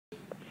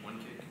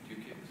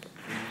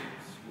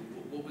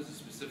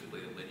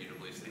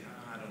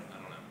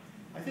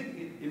I think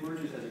it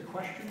emerges as a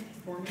question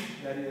for me.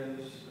 That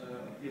is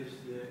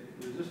the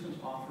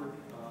resistance offered,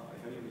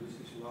 if any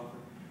resistance is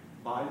offered,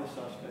 by the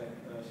suspect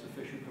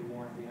sufficient to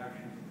warrant the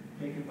action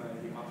taken by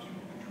the officer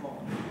of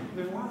control?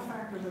 There's a lot of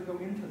factors that go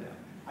into that.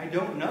 I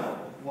don't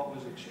know what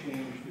was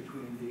exchanged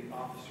between the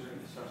officer and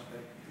the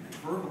suspect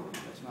verbally.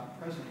 That's not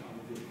present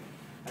on the video.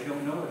 I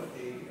don't know if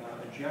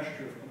a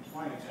gesture of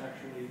compliance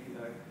actually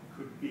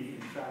could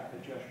be, in fact, a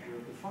gesture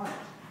of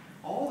defiance.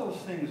 All those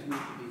things need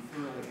to be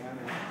thoroughly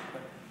analyzed,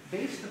 but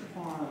based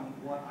upon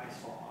what I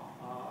saw,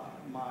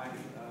 my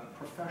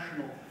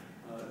professional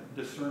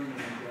discernment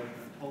and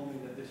judgment told me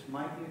that this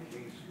might be a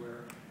case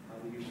where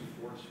the use of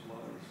force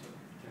was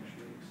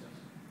potentially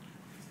excessive.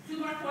 2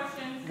 more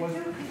questions.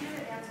 Could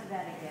you answer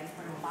that again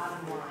from the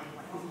bottom line,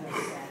 what you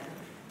just said?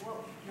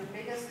 What your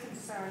biggest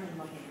concern in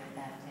looking at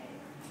that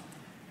tape?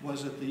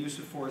 Was that the use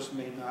of force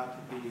may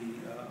not be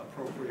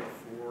appropriate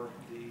for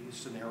the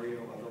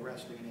scenario of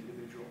arresting an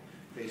individual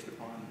based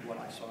upon what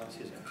I saw as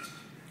his actions.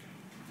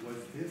 Was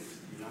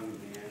this young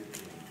man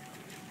in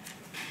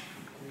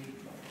complete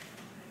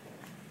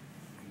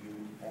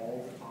view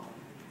all the time?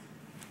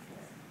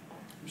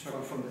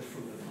 From the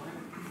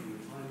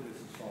time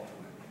this assault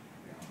went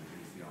down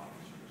against the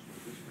officers,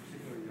 was this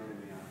particular young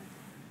man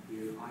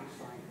in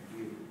eyesight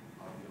view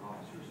of the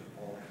officers at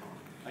all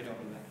times? I don't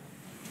know that.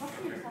 What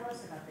can you tell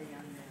us about the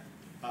young man?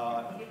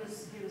 He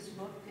was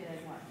booked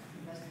in what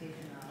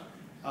investigation of?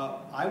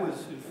 I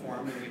was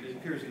informed, and it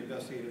appears in the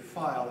investigative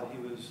file, that he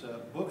was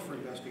booked for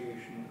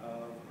investigation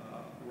of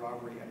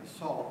robbery and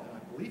assault, and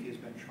I believe he's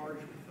been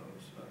charged with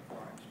those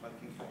crimes by the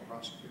King's County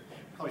prosecutor.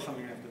 Probably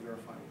something you have to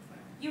verify with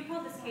them. You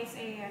called this case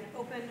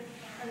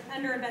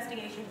under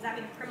investigation. Does that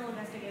mean a criminal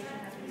investigation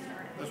has been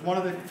started? That's one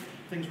of the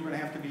things we're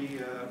going to have to be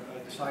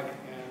deciding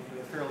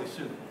and fairly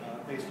soon,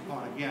 based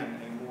upon,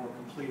 again, a more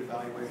complete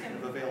evaluation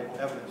of available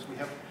evidence.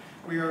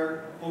 We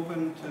are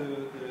open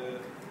to the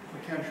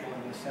potential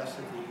and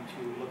necessity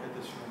to look at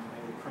this from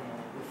a criminal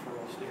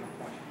referral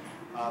standpoint.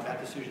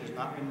 That decision has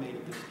not been made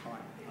at this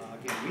time.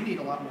 Again, we need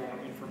a lot more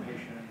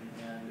information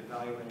and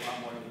evaluate a lot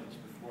more evidence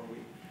before we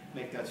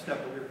make that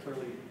step, but we're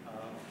clearly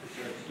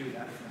prepared to do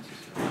that if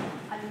necessary.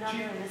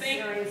 Another in a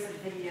series of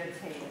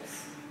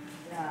videotapes,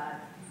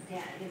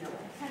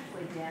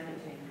 potentially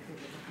damaging to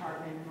the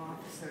department and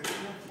officers.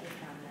 Your take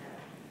on that?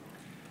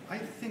 I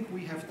think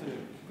we have to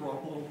grow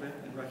up a little bit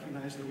and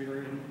recognize that we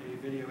are in a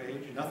video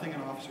age. Nothing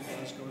an officer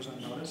does goes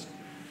unnoticed.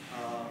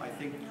 I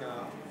think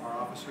our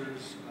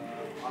officers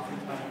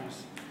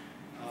oftentimes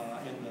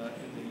in the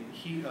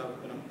heat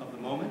of the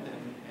moment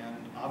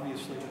and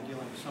obviously when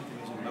dealing with something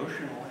as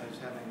emotional as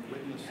having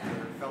witnessed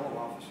their fellow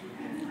officer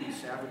being pretty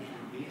savagely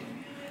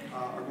beaten,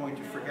 are going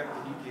to forget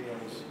the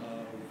details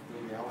of the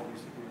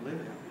realities that we live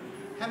in.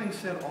 Having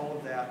said all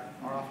of that,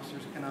 our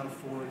officers cannot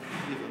afford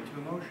to give into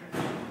emotion. I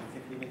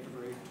think we make a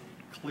very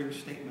clear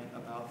statement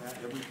about that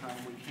every time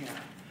we can.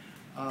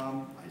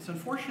 It's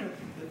unfortunate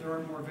that there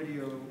aren't more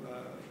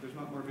there's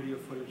not more video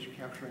footage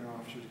capturing our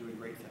officers doing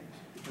great things,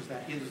 because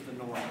that is the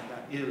norm.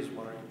 That is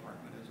what our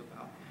department is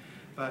about.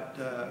 But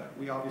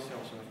we obviously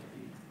also have to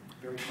be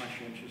very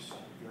conscientious,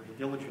 very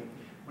diligent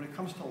when it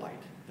comes to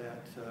light,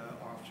 that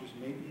our officers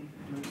may be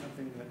doing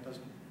something that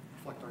doesn't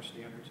reflect our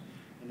standards,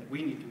 and that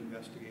we need to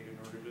investigate in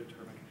order to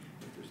determine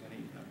if there's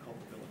any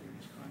culpability in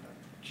misconduct.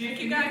 Chief,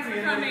 thank you guys for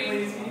coming.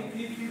 Please, can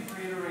you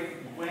reiterate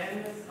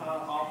when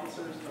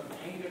officers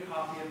obtained a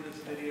copy of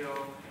this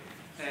video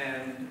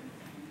and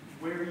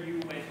where you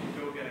went to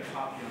go get a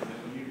copy of it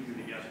when you viewed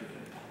it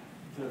yesterday?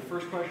 The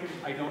first question,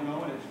 I don't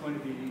know, and it's going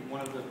to be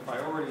one of the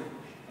priority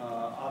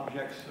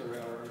objects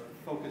or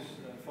foci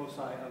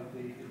of the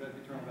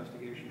internal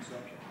investigation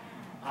section.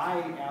 I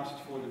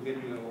asked for the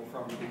video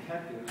from the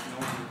detectives,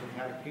 knowing that they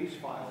had a case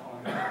file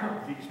on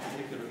these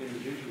particular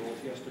individuals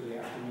yesterday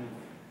afternoon,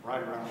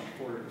 right around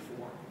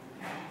 3:45.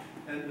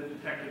 And the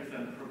detectives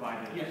then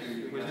provided it yes, to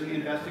you? It was in the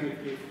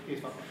investigative case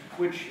file,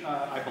 which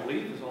I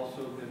believe has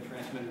also been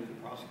transmitted to the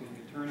prosecuting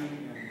attorney,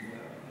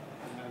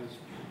 and that is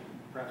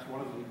perhaps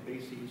one of the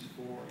bases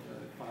for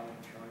the filing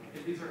of charge.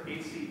 These are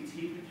ACT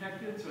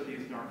detectives or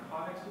these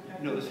narcotics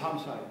detectives? No, this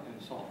homicide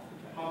and assault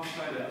detectives.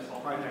 Homicide and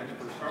assault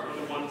detectives are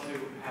the ones who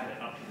had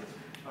it up to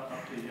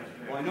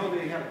yesterday. Well, I know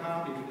they had a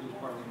copy because it was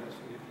part of the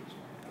investigation.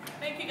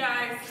 Thank you,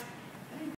 guys.